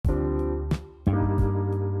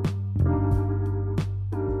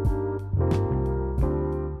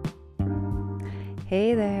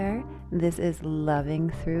Hey there, this is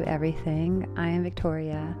Loving Through Everything. I am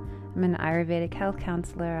Victoria. I'm an Ayurvedic health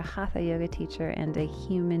counselor, a Hatha yoga teacher, and a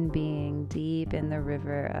human being deep in the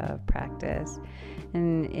river of practice.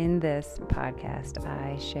 And in this podcast,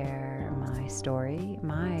 I share my story,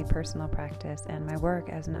 my personal practice, and my work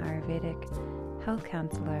as an Ayurvedic health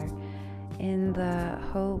counselor in the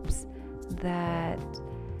hopes that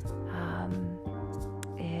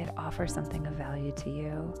it offers something of value to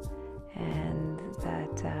you. And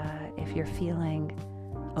that if you're feeling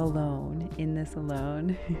alone, in this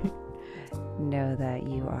alone, know that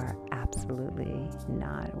you are absolutely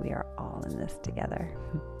not. We are all in this together.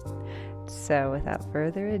 So without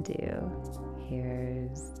further ado,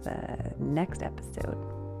 here's the next episode.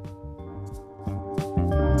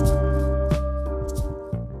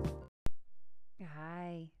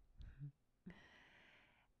 Hi.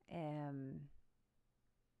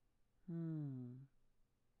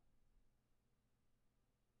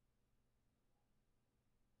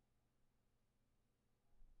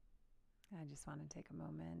 I just want to take a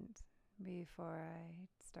moment before I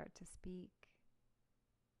start to speak.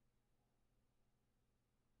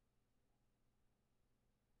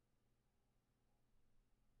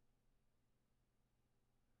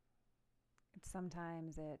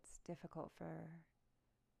 Sometimes it's difficult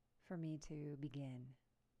for me to begin.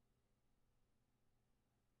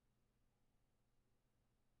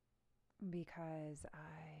 Because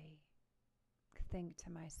I think to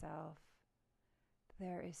myself,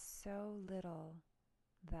 there is so little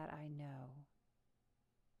that I know.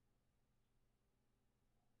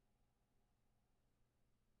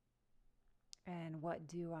 And what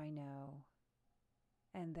do I know?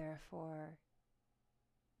 And therefore,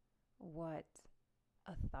 what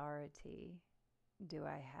authority do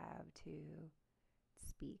I have to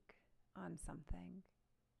speak on something?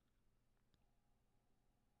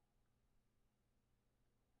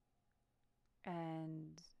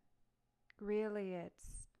 And really,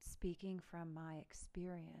 it's speaking from my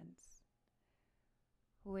experience,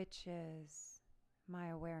 which is my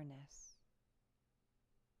awareness.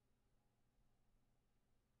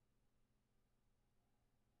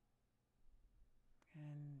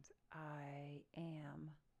 And I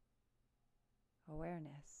am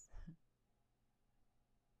awareness.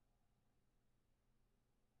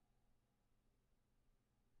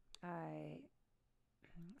 I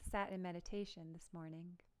sat in meditation this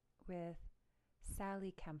morning with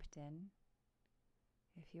Sally Kempton.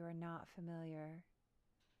 If you are not familiar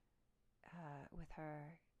with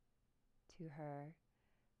her, to her,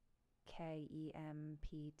 Kempton.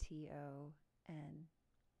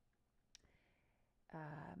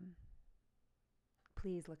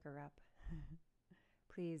 Please look her up.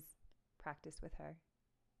 Please practice with her.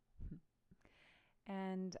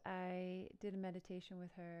 And I did a meditation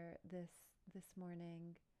with her this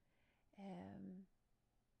morning,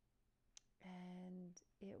 and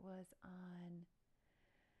it was on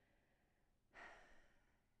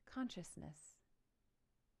consciousness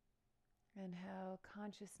and how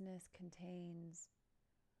consciousness contains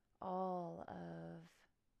all of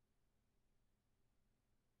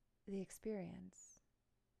the experience.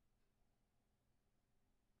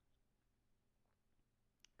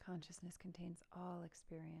 Consciousness contains all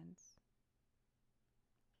experience.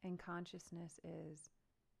 And consciousness is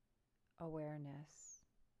awareness.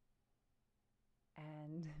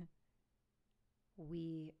 And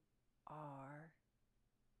we are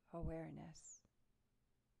awareness.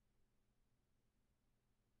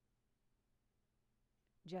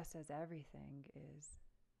 Just as everything is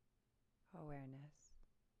awareness.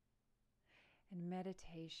 And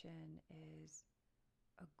meditation is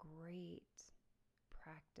a great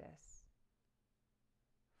practice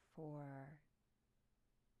for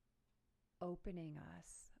opening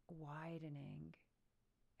us, widening,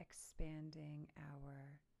 expanding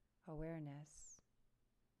our awareness,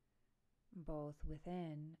 both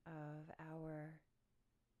within of our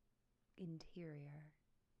interior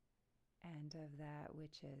and of that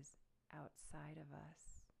which is outside of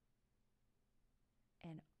us.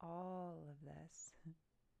 And all of this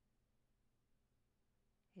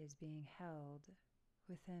is being held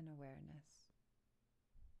within awareness.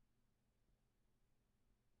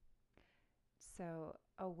 So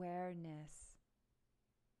awareness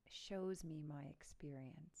shows me my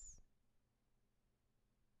experience.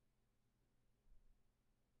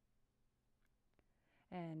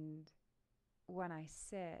 And when I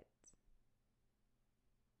sit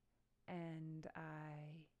and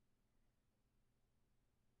I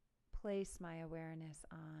place my awareness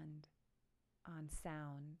on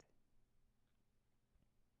sound,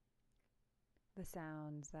 the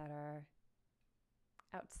sounds that are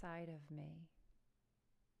outside of me,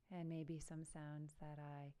 and maybe some sounds that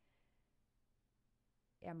I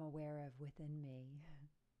am aware of within me,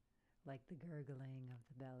 like the gurgling of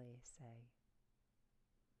the belly, say.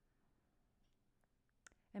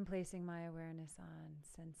 And placing my awareness on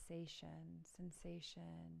sensation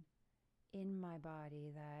in my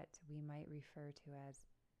body that we might refer to as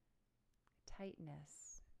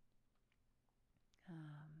tightness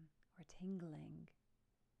or tingling,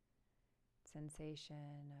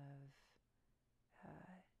 sensation of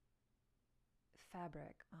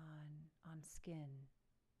fabric on skin,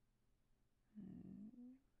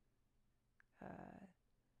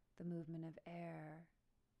 the movement of air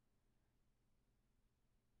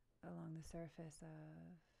along the surface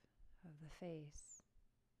of the face,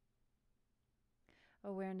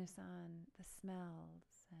 awareness on the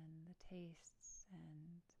smells and the tastes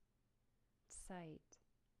and sight,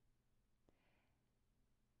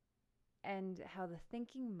 and how the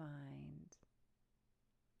thinking mind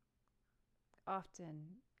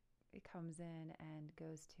often it comes in and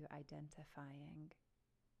goes to identifying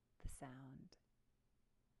the sound,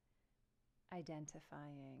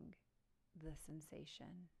 identifying the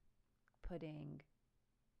sensation, putting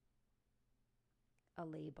a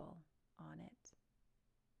label on it.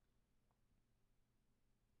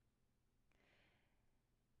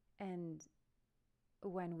 And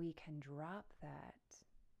when we can drop that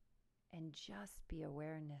and just be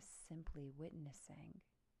awareness, simply witnessing,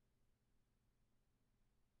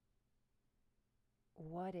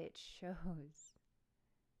 what it shows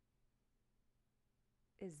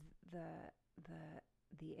is the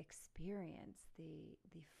experience, the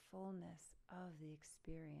fullness of the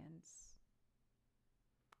experience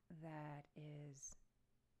that is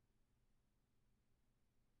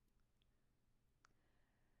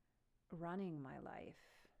running my life.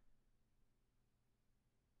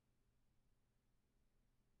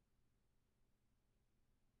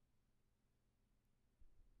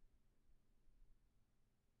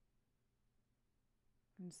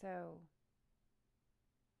 And so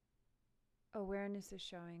awareness is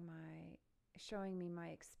showing me my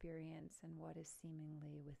experience and what is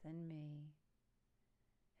seemingly within me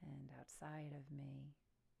and outside of me.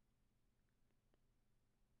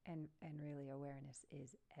 And really, awareness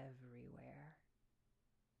is everywhere.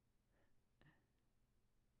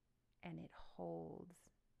 And it holds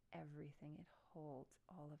everything. It holds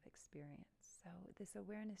all of experience. So this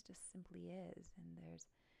awareness just simply is, and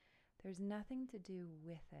there's nothing to do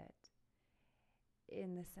with it,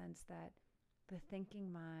 in the sense that the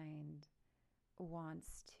thinking mind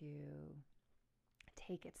wants to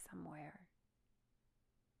take it somewhere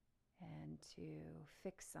and to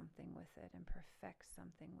fix something with it and perfect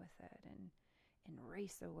something with it and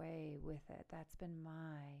race away with it. That's been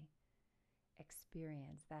my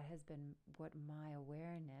experience. That has been what my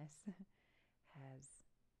awareness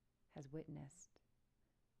has witnessed.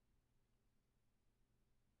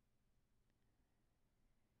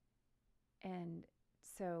 And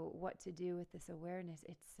so what to do with this awareness?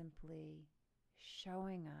 It's simply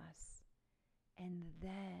showing us, and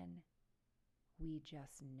then we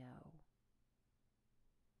just know.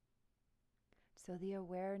 So the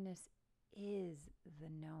awareness is the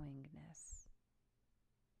knowingness.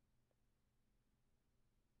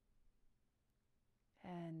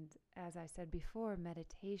 And as I said before,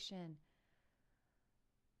 meditation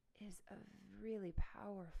is a really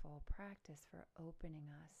powerful practice for opening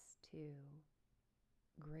us to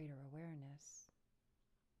greater awareness,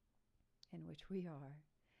 in which we are,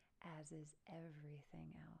 as is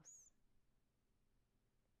everything else.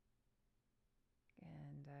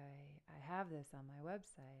 And I have this on my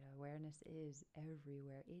website. Awareness is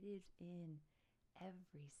everywhere. It is in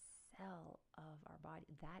every cell of our body.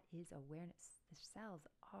 That is awareness. The cells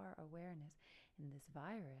are awareness. And this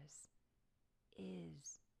virus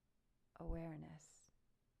is awareness.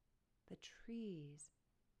 The trees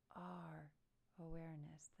are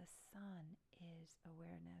awareness. The sun is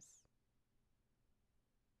awareness.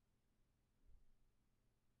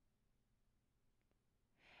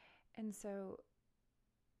 And so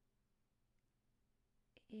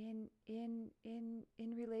in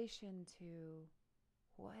relation to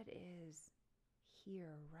what is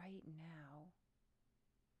here right now,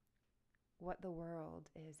 what the world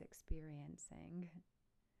is experiencing,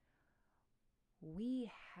 we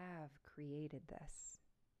have created this.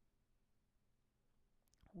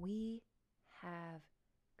 We have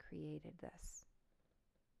created this.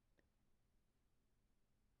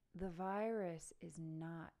 The virus is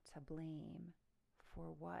not to blame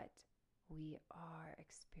for what we are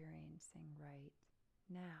experiencing right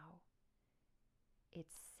now.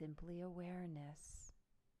 It's simply awareness.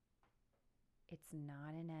 It's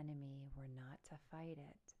not an enemy. We're not to fight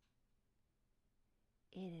it.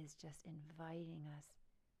 it is just inviting us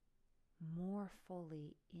more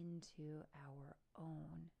fully into our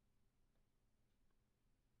own.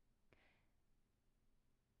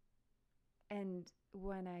 And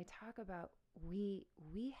when I talk about we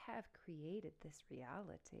have created this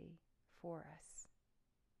reality for us.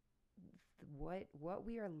 What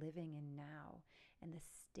we are living in now, and the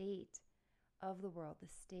state of the world, the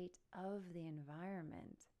state of the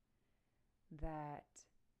environment that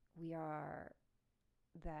we are,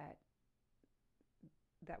 that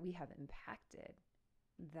we have impacted,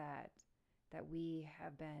 that we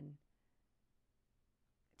have been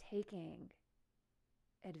taking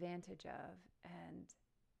advantage of and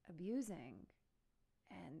abusing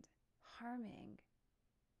and harming.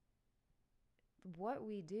 What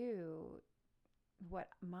we do, what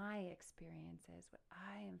my experience is, what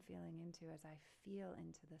I am feeling into as I feel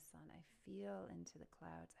into the sun, I feel into the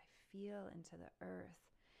clouds, I feel into the earth,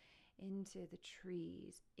 into the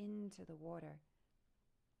trees, into the water.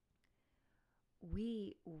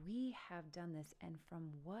 We have done this, and from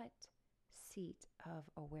what seat of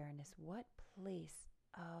awareness, what place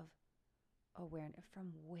of awareness,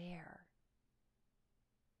 from where?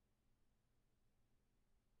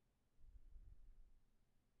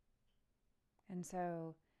 And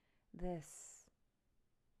so this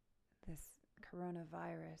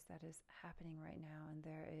coronavirus that is happening right now, and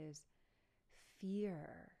there is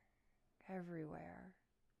fear everywhere,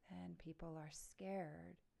 and people are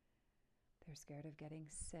scared. They're scared of getting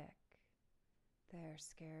sick. They're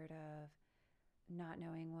scared of not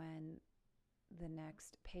knowing when the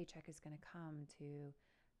next paycheck is going to come to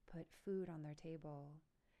put food on their table.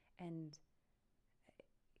 And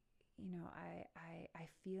I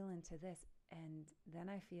feel into this, and then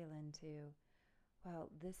I feel into, well,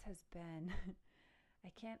 this has been I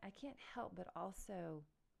can't help but also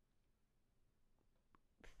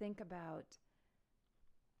think about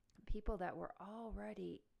people that were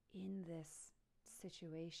already in this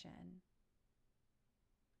situation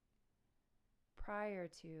prior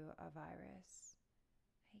to a virus,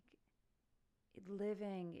 like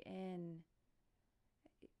living in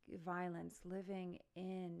violence, living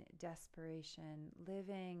in desperation,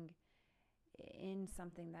 living in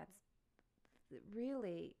something that's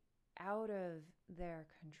really out of their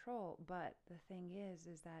control. But the thing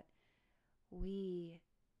is that we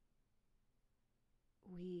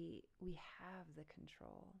have the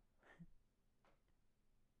control.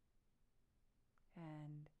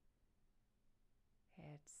 And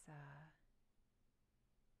it's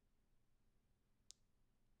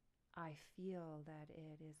I feel that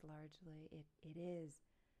it is largely it is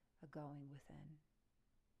a going within.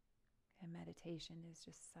 And meditation is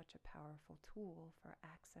just such a powerful tool for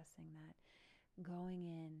accessing that, going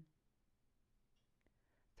in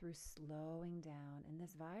through slowing down. And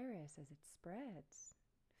this virus, as it spreads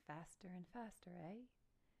faster and faster,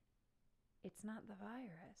 it's not the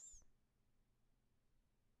virus.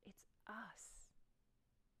 It's us.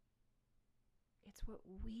 It's what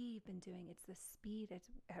we've been doing. It's the speed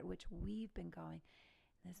at which we've been going.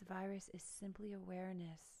 And this virus is simply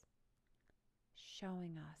awareness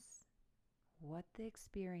showing us what the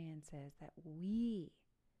experience is that we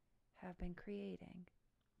have been creating.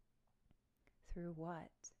 Through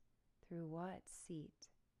what? Through what seat?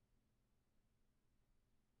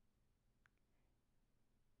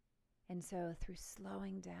 And so through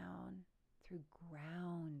slowing down, through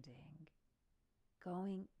grounding,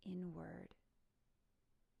 going inward,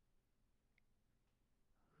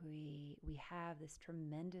 we have this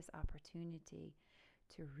tremendous opportunity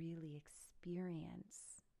to really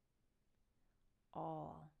experience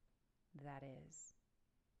all that is.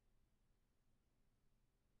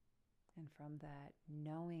 And from that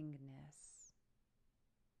knowingness,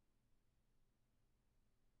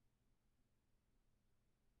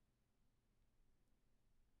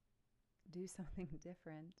 do something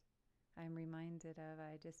different. I'm reminded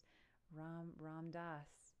of Ram Dass.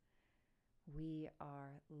 We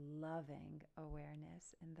are loving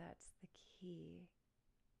awareness, and that's the key.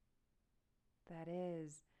 That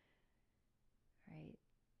is, right,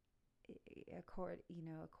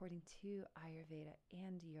 according to Ayurveda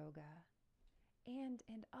and yoga and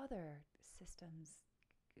other systems,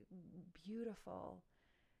 beautiful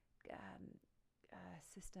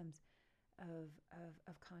systems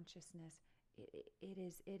of consciousness,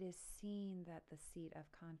 it is seen that the seat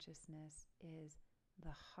of consciousness is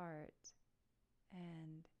the heart,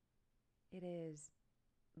 and it is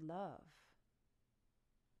love.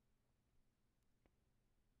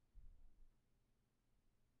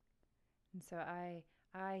 And so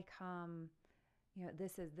I come,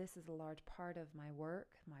 this is a large part of my work,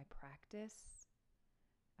 my practice,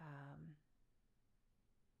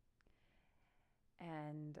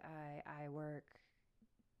 And I work,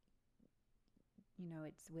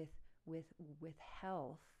 it's with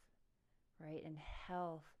health, right? And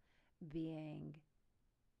health being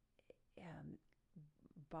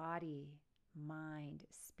body, mind,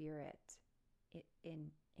 spirit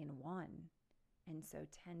in one. And so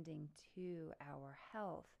tending to our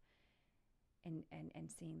health and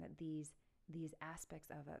seeing that these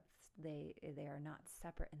aspects of it, they are not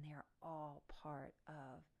separate, and they are all part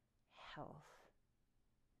of health.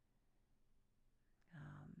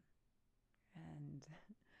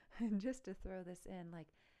 And just to throw this in,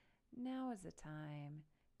 like, now is the time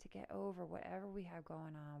to get over whatever we have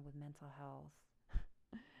going on with mental health.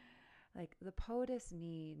 Like, the POTUS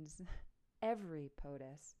needs, every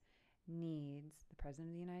POTUS needs, the President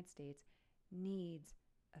of the United States needs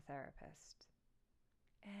a therapist.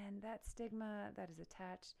 And that stigma that is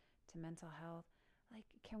attached to mental health, like,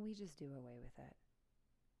 can we just do away with it?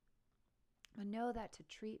 But know that to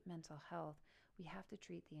treat mental health, we have to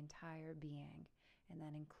treat the entire being, and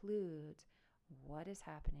that includes what is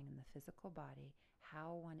happening in the physical body,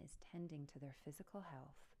 how one is tending to their physical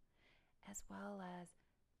health, as well as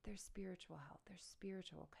their spiritual health, their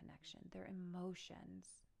spiritual connection, their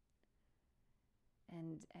emotions.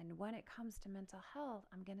 And when it comes to mental health,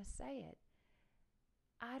 I'm going to say it.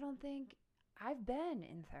 I don't think I've been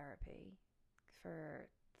in therapy for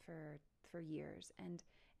years, and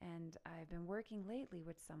I've been working lately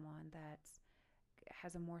with someone that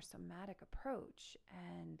has a more somatic approach,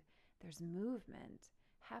 and there's movement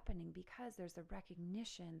happening because there's a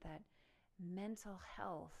recognition that mental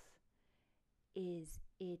health is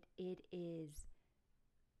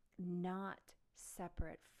not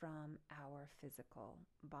separate from our physical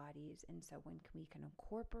bodies. And so when we can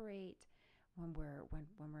incorporate, when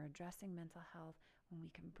we're addressing mental health, when we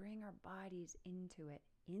can bring our bodies into it,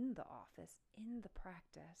 in the office, in the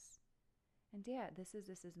practice. And yeah, this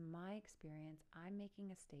is my experience. I'm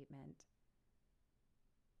making a statement,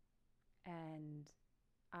 and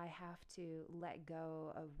I have to let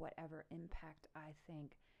go of whatever impact I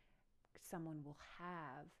think someone will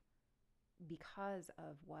have because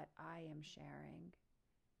of what I am sharing.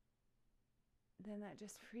 Then that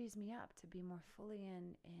just frees me up to be more fully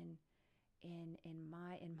in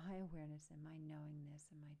my awareness and my knowingness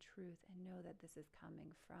and my truth, and know that this is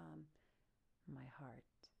coming from my heart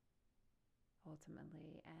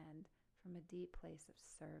ultimately, and from a deep place of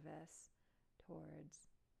service towards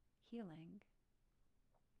healing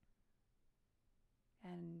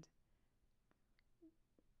and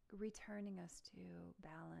returning us to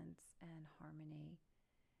balance and harmony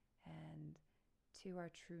and to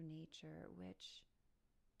our true nature, which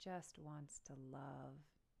just wants to love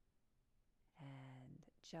and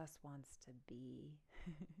just wants to be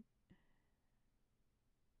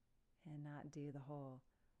and not do the whole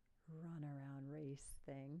run around race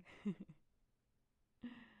thing.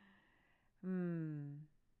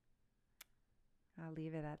 I'll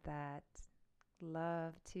leave it at that.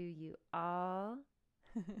 Love to you all.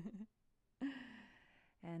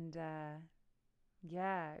 And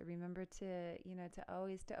yeah, remember to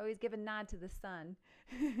always give a nod to the sun.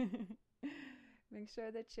 Make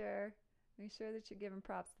sure that you're giving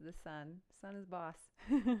props to the sun. Sun is boss.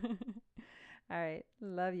 All right,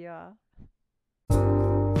 love you all.